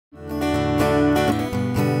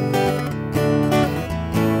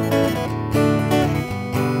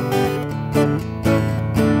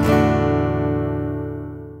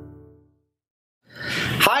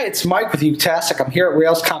Hi, it's Mike with Utastic. I'm here at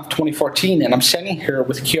RailsConf 2014, and I'm standing here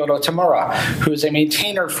with Kiyoto Tamura, who is a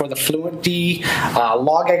maintainer for the FluentD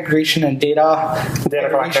log aggregation and data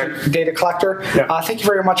collector. Yeah. Thank you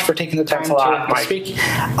very much for taking the time to speak.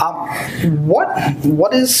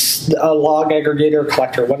 What is a log aggregator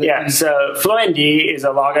collector? So FluentD is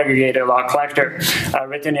a log aggregator, log collector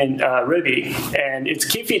written in Ruby, and its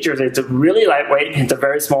key features: it's really lightweight, it's a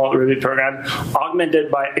very small Ruby program, augmented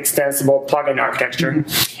by extensible plugin architecture.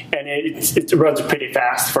 And it runs pretty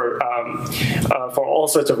fast for all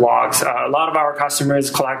sorts of logs. A lot of our customers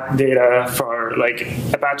collect data for like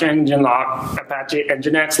Apache Engine Apache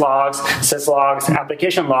Engine logs, Syslogs,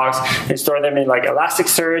 application logs, and store them in like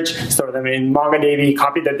Elasticsearch, store them in MongoDB,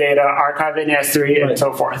 copy the data, archive in S3, and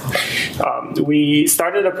so forth. We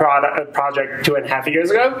started a project 2.5 years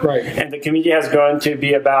ago, and the community has grown to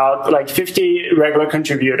be about like 50 regular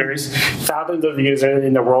contributors, thousands of users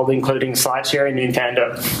in the world, including SlideShare and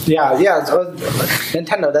Nintendo.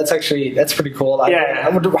 Nintendo. That's pretty cool. Are you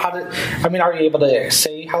able to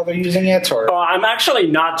say how they're using it, or? I'm actually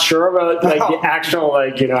not sure about the actual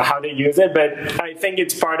how they use it, but I think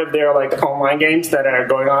it's part of their online games that are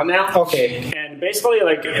going on now. Okay. And basically,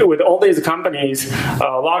 with all these companies,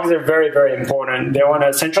 logs are very, very important. They want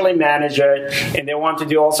to centrally manage it, and they want to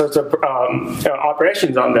do all sorts of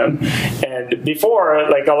operations on them. And before,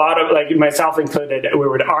 a lot of myself included, we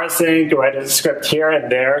would rsync, write a script here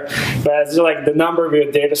and there. But as the number of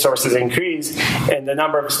your data sources increase and the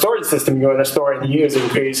number of storage systems you want to store and use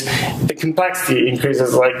increase, the complexity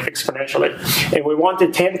increases exponentially. And we want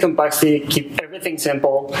to tame complexity, keep everything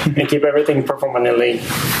simple, and keep everything performantly.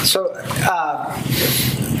 So,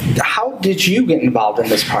 how did you get involved in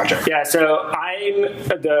this project? Yeah, so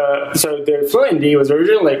the FluentD was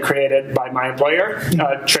originally created by my employer,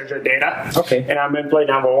 Treasure Data. Okay. And I'm employee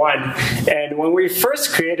number one. And when we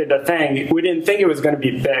first created the thing, we didn't think it was going to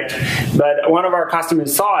be big. But one of our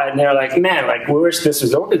customers saw it, and they're like, man, we wish this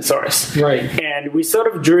was open source. Right. And we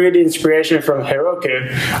sort of drew the inspiration from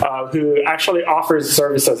Heroku, who actually offers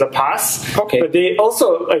service as a pass. Okay. But they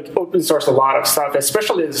also open source a lot of stuff,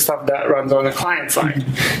 especially the stuff that runs on the client side.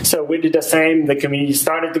 So we did the same. The community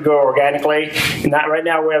started to grow organically. And right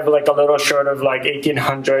now we have a little short of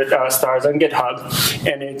 1,800 stars on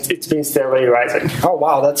GitHub, and it's been steadily rising. Oh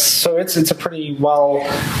wow, it's a pretty well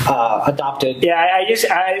adopted. Yeah,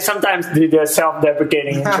 I sometimes do the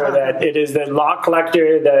self-deprecating intro that it is the log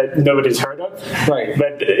collector that nobody's heard of. Right.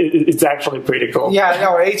 But it's actually pretty cool. Yeah,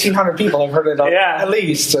 no, 1,800 people have heard it at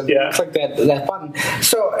least. Yeah. Click that button.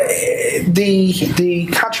 So the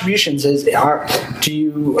contributions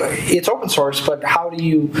it's open source, but how do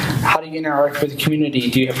you interact with the community?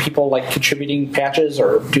 Do you have people contributing patches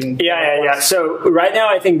or doing? Yeah. So right now,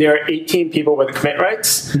 I think there are 18 people with commit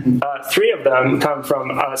rights. 3 of them come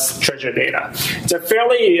from us, Treasure Data. It's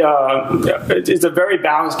it's a very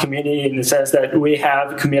balanced community in the sense that we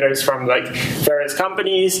have committers from various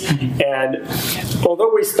companies, and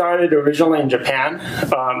although we started originally in Japan,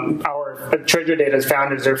 our Treasure Data's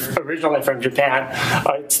founders are originally from Japan.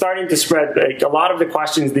 It's starting to spread. A lot of the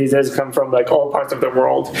questions these days come from all parts of the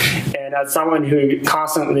world. And as someone who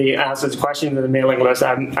constantly answers questions in the mailing list,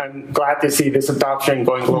 I'm glad to see this adoption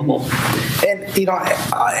going global. And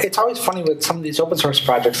it's always funny with some of these open source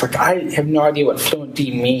projects. I have no idea what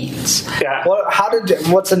FluentD means. Yeah.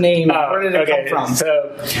 What's the name? Where did it come from?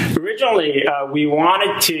 So originally, we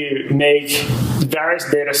wanted to make various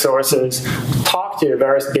data sources talk to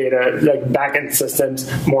various data backend systems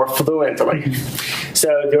more fluently. So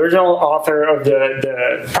the original author of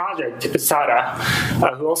the project, Sada,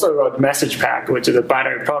 who also wrote Message Pack, which is a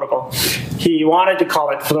binary protocol, he wanted to call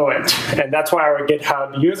it Fluent, and that's why our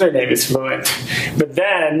GitHub username is Fluent. But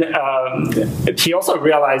then he also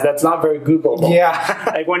realized that's not very Googleable.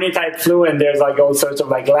 Yeah. When you type Fluent, there's all sorts of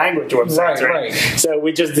language websites, right? So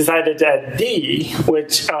we just decided to add D,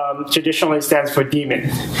 which traditionally stands for daemon.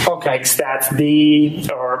 Okay. Stats D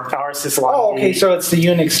or our Syslog. Oh, okay. So it's the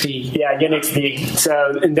Unix D. Yeah, Unix D.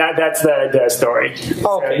 So that's the story. Okay.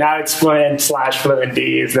 So now it's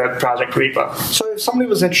FluentD is the project repo. So if somebody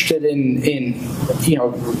was interested in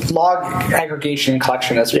log aggregation and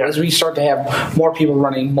collection, as we start to have more people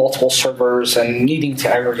running multiple servers and needing to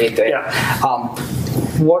aggregate data,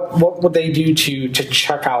 what would they do to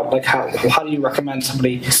check out? How do you recommend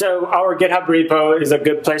somebody? So our GitHub repo is a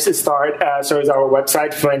good place to start. So is our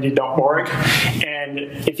website, FluentD.org. And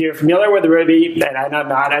if you're familiar with Ruby, and I know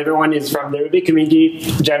not everyone is from the Ruby community,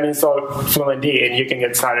 gem install FluentD, and you can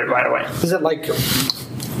get started right away. Is it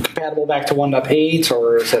compatible back to 1.8,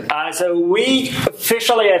 or is it? So we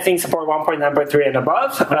officially, I think, support 1.9.3 and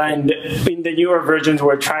above, and in the newer versions,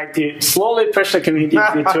 we're trying to slowly push the community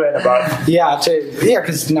to 2 and above. Yeah,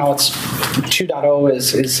 because now it's 2.0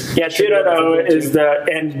 is 2.0 is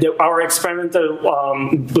our experimental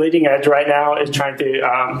bleeding edge right now is trying to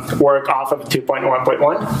work off of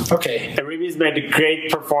 2.1.1. Okay. And Ruby's made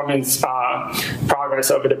great performance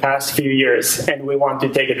progress over the past few years, and we want to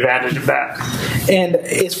take advantage of that. And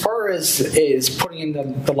as far as putting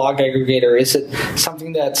in the log aggregator, is it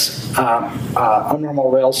something that's a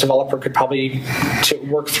normal Rails developer could probably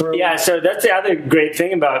work through? Yeah, so that's the other great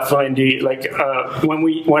thing about FluentD. Like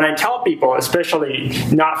when I tell people, especially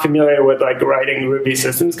not familiar with like writing Ruby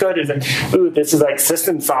systems code, is like, ooh, this is like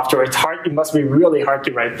system software. It's hard. It must be really hard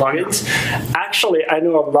to write plugins. Actually, I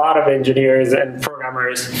know a lot of engineers and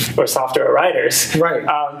programmers or software writers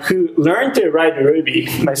who learned to write Ruby,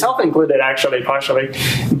 myself included, actually partially,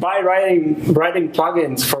 by writing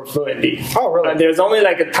plugins for FluentD. Oh, really? There's only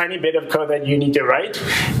like a tiny bit of code that you need to write,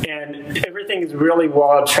 and everything is really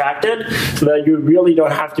well abstracted, so that you really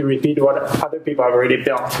don't have to repeat what other people have already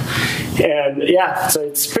built. And yeah, so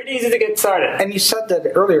it's pretty easy to get started. And you said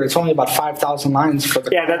that earlier, it's only about 5,000 lines for the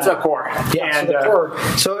core. Yeah, that's the core. Yeah, and, so the core.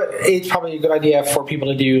 So it's probably a good idea for people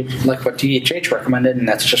to do like what DHH recommended, and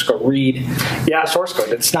that's just go read the source code.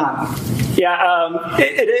 It's not. Yeah,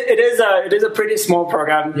 it is a pretty small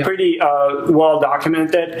program, pretty well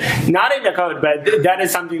documented. Not in the code, but that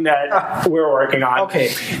is something that we're working on.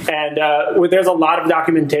 Okay. And there's a lot of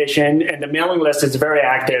documentation, and the mailing list is very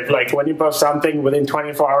active. Like when you post something, within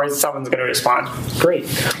 24 hours, someone's going to respond. Great.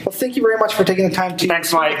 Well, thank you very much for taking the time to.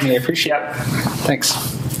 Thanks, Mike. I appreciate it. Thanks.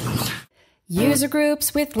 User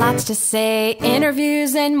groups with lots to say,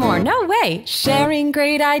 interviews and more. No way! Sharing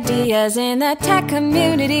great ideas in the tech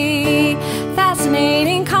community.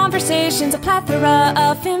 Fascinating conversations, a plethora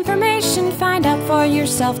of information. Find out for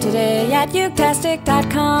yourself today at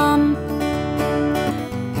utastic.com.